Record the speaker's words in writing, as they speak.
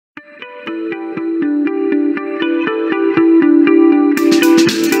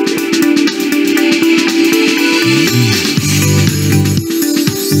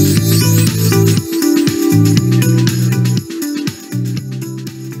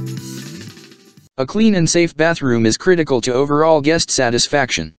A clean and safe bathroom is critical to overall guest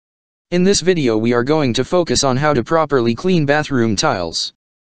satisfaction. In this video we are going to focus on how to properly clean bathroom tiles,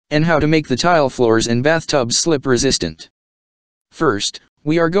 and how to make the tile floors and bathtubs slip resistant. First,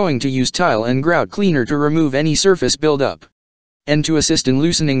 we are going to use tile and grout cleaner to remove any surface buildup, and to assist in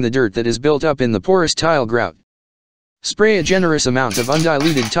loosening the dirt that is built up in the porous tile grout. Spray a generous amount of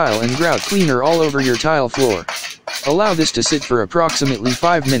undiluted tile and grout cleaner all over your tile floor. Allow this to sit for approximately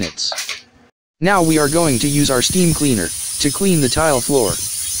 5 minutes. Now we are going to use our steam cleaner to clean the tile floor.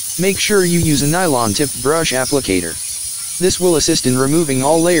 Make sure you use a nylon-tipped brush applicator. This will assist in removing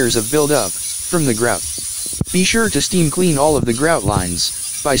all layers of buildup from the grout. Be sure to steam clean all of the grout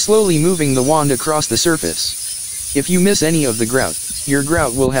lines by slowly moving the wand across the surface. If you miss any of the grout, your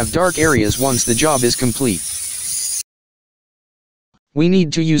grout will have dark areas once the job is complete. We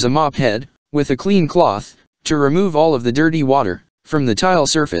need to use a mop head with a clean cloth to remove all of the dirty water from the tile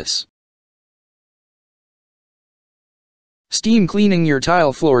surface. Steam cleaning your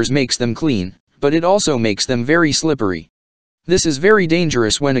tile floors makes them clean, but it also makes them very slippery. This is very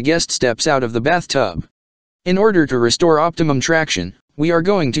dangerous when a guest steps out of the bathtub. In order to restore optimum traction, we are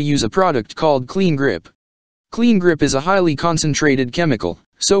going to use a product called Clean Grip. Clean Grip is a highly concentrated chemical,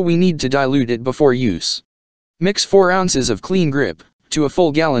 so we need to dilute it before use. Mix 4 ounces of Clean Grip to a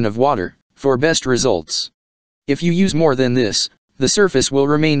full gallon of water for best results. If you use more than this, the surface will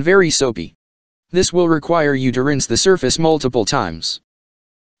remain very soapy. This will require you to rinse the surface multiple times.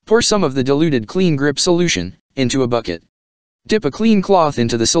 Pour some of the diluted Clean Grip solution into a bucket. Dip a clean cloth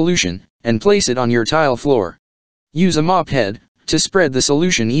into the solution and place it on your tile floor. Use a mop head to spread the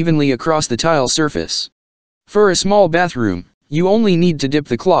solution evenly across the tile surface. For a small bathroom, you only need to dip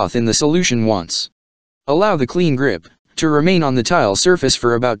the cloth in the solution once. Allow the Clean Grip to remain on the tile surface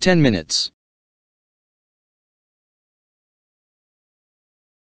for about 10 minutes.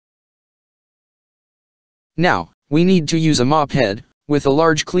 Now, we need to use a mop head with a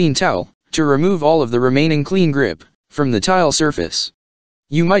large clean towel to remove all of the remaining Clean Grip from the tile surface.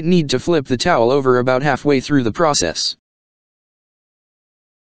 You might need to flip the towel over about halfway through the process.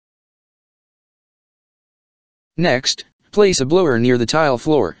 Next, place a blower near the tile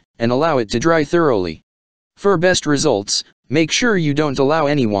floor and allow it to dry thoroughly. For best results, make sure you don't allow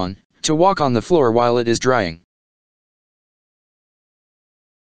anyone to walk on the floor while it is drying.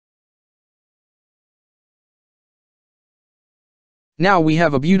 Now we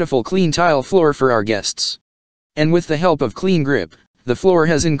have a beautiful clean tile floor for our guests. And with the help of Clean Grip, the floor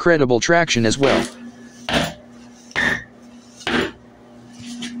has incredible traction as well.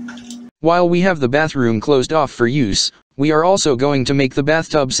 While we have the bathroom closed off for use, we are also going to make the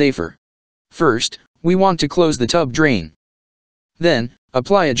bathtub safer. First, we want to close the tub drain. Then,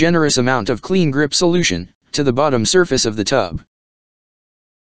 apply a generous amount of Clean Grip solution to the bottom surface of the tub.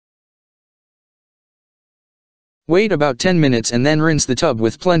 Wait about 10 minutes and then rinse the tub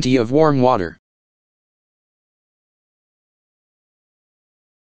with plenty of warm water.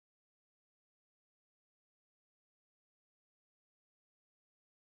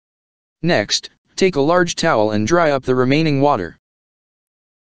 Next, take a large towel and dry up the remaining water.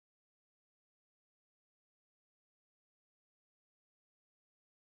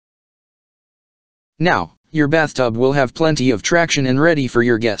 Now, your bathtub will have plenty of traction and ready for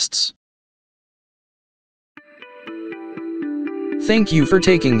your guests. Thank you for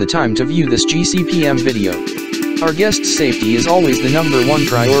taking the time to view this G.C.P.M video. Our guests' safety is always the #1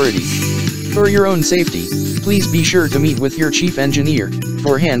 priority. For your own safety, please be sure to meet with your chief engineer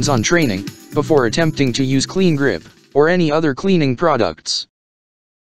for hands-on training before attempting to use Clean Grip or any other cleaning products.